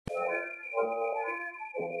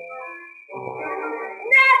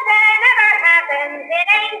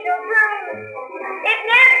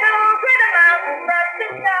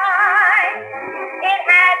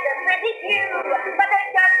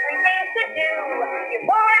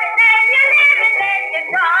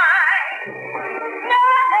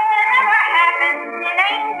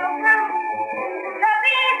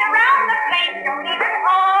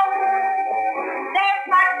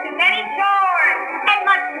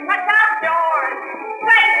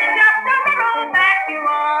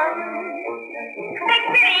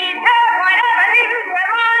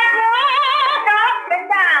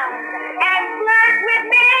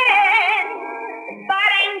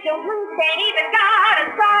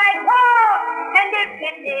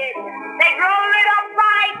did. They rolled it up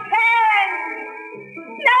by 10.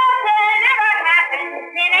 Nothing ever happened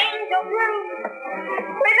in Angel Roost.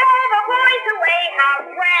 With all the boys away, how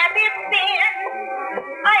grand it's been.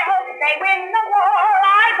 I hope they win the war.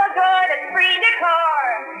 I've a good and free decor.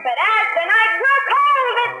 But as the nights grow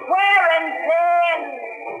cold, it's wearing thin.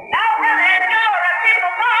 Now, Helen, you're a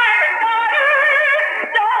simple farmer's daughter.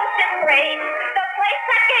 Don't embrace the place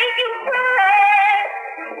that gave you birth.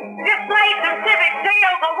 Just play some civic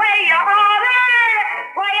deals away your honor.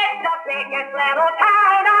 Why, it's the biggest little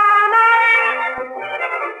town on earth.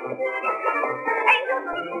 Angel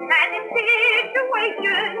Roost and its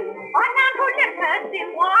situation are now prolific in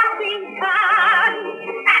Washington.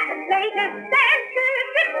 At the latest census,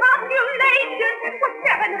 its population was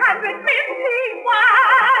 751.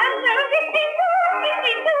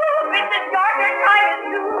 52, it's a darker time of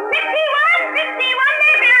June. 51,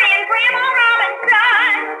 they're burying Grandma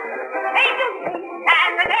Robinson. Angel Roost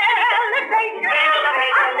has an elevation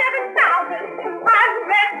of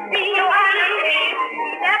 7,200 feet.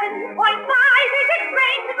 7.5 is its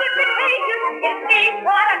range of dissipation. It means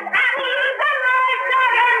what a battle the lives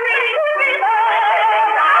of every river.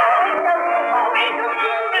 Angel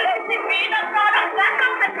Roost, let it be the product that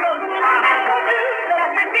comes the truth. Angel Roost,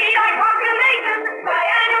 let it be our population. By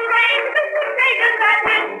annual range of dissipation, that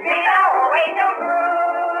it be our Angel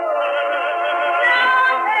Roost.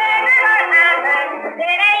 Nothing ever happens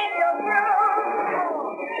in Angel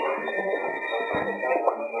Roost.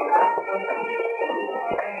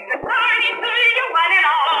 Good morning to you, one and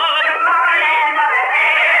all. Good morning, Mother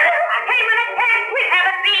Bear. I came in a tent with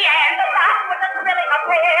Odyssey, and the lot was a thrilling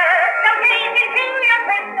affair. So gaze into your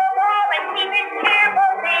crystal ball and keep it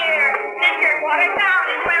careful there. This your water down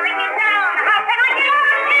is wearing me down. How can I get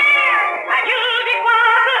out of here? I knew this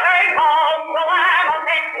was a hurt home, so I'm all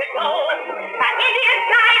set to go. An Indian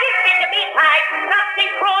guide is fit to be tight,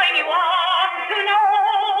 nothing throwing you off to know.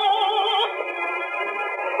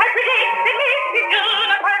 I predict the Missy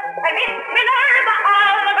Juniper, I miss Minerva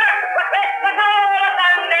Oliver, but rest was all of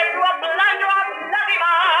thunder to a blunder of bloody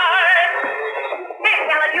Mars. They're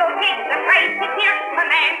telling you think the price is here, a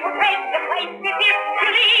man will take the place is here. You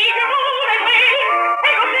leave your own and wait,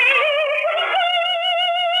 and go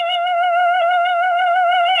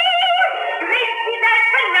Missy, that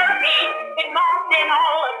Penelope, involved in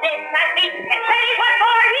all of this, I think, and say what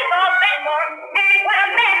more he's all been for, and what a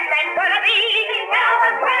man that's gonna be. Tell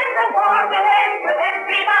us when the war will end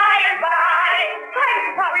be by and by. I'm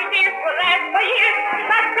sorry this will last for years,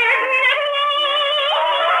 but there's never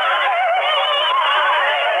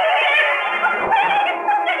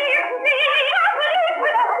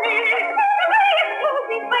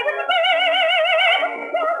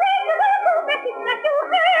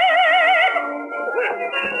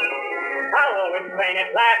I'll always explain it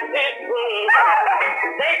lasted through.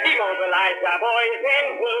 They demobilized our boys in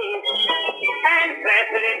blue. And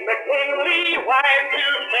blessed is McKinley, wife to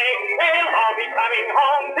say, they'll all be coming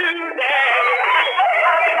home today.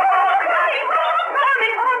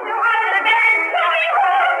 Coming home